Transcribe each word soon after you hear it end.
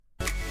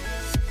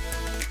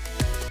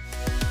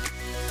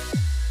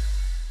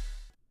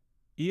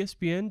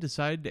ESPN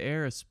decided to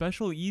air a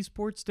special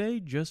esports day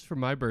just for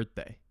my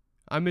birthday.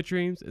 I'm Mitch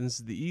Reams, and this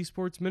is the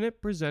Esports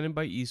Minute presented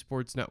by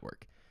Esports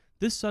Network.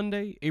 This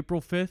Sunday, April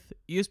 5th,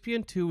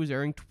 ESPN2 is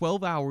airing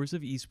 12 hours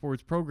of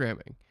esports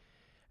programming.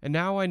 And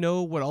now I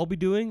know what I'll be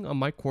doing on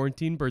my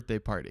quarantine birthday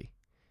party.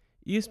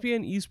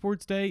 ESPN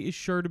Esports Day is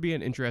sure to be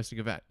an interesting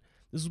event.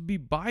 This will be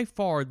by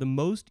far the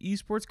most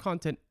esports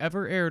content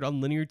ever aired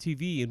on linear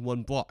TV in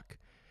one block.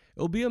 It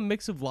will be a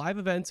mix of live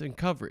events and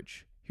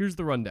coverage. Here's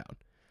the rundown.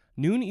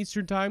 Noon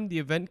Eastern Time, the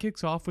event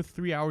kicks off with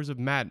 3 hours of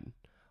Madden.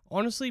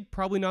 Honestly,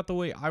 probably not the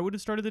way I would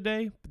have started the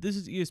day, but this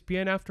is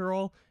ESPN after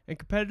all, and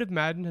competitive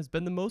Madden has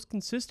been the most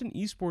consistent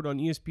esport on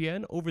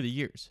ESPN over the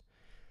years.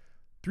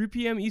 3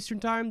 p.m.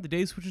 Eastern Time, the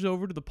day switches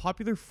over to the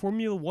popular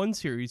Formula One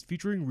series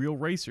featuring real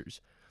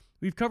racers.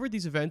 We've covered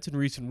these events in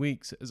recent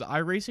weeks, as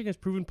iRacing has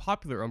proven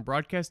popular on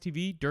broadcast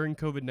TV during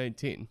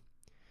COVID-19.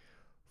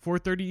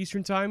 4:30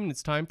 Eastern Time, and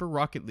it's time for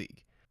Rocket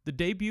League. The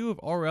debut of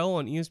RL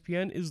on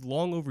ESPN is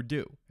long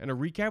overdue, and a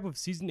recap of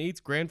Season 8's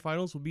grand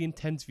finals will be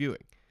intense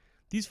viewing.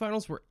 These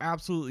finals were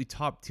absolutely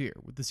top tier,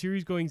 with the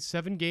series going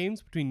 7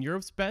 games between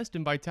Europe's best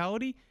in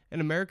Vitality and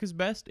America's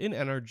best in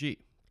NRG.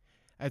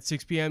 At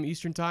 6 p.m.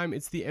 Eastern Time,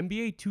 it's the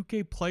NBA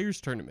 2K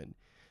Players Tournament.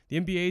 The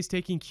NBA is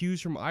taking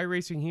cues from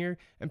iRacing here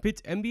and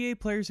pits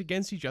NBA players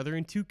against each other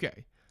in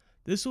 2K.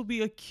 This will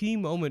be a key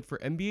moment for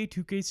NBA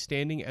 2K's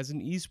standing as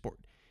an esport.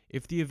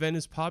 If the event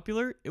is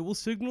popular, it will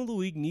signal the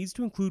league needs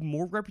to include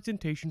more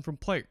representation from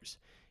players.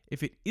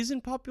 If it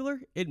isn't popular,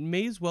 it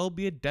may as well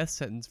be a death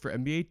sentence for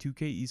NBA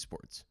 2K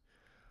esports.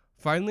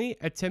 Finally,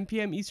 at 10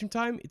 p.m. Eastern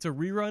Time, it's a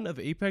rerun of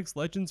Apex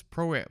Legends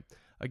Pro-Am.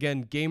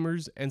 Again,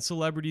 gamers and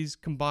celebrities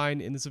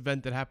combined in this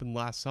event that happened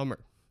last summer.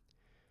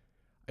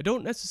 I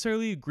don't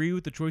necessarily agree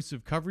with the choice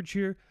of coverage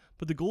here,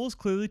 but the goal is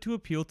clearly to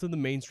appeal to the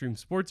mainstream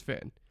sports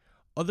fan.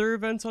 Other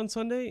events on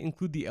Sunday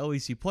include the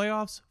LEC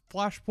Playoffs,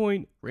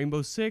 Flashpoint,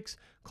 Rainbow Six,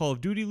 Call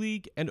of Duty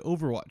League, and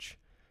Overwatch.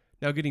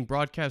 Now, getting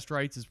broadcast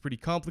rights is pretty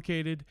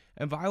complicated,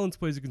 and violence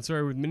plays a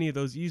concern with many of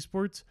those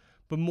esports,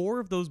 but more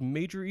of those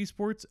major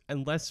esports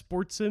and less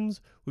sports sims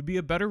would be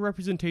a better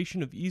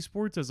representation of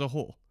esports as a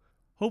whole.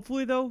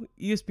 Hopefully though,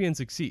 ESPN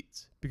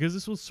succeeds, because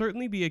this will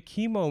certainly be a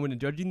key moment in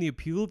judging the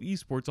appeal of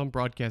esports on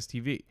broadcast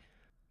TV.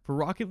 For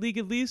Rocket League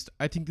at least,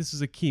 I think this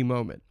is a key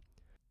moment.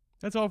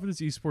 That's all for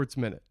this Esports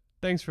Minute.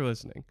 Thanks for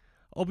listening.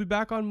 I'll be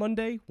back on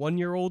Monday, 1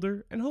 year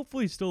older, and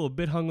hopefully still a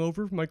bit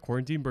hungover from my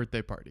quarantine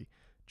birthday party.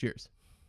 Cheers.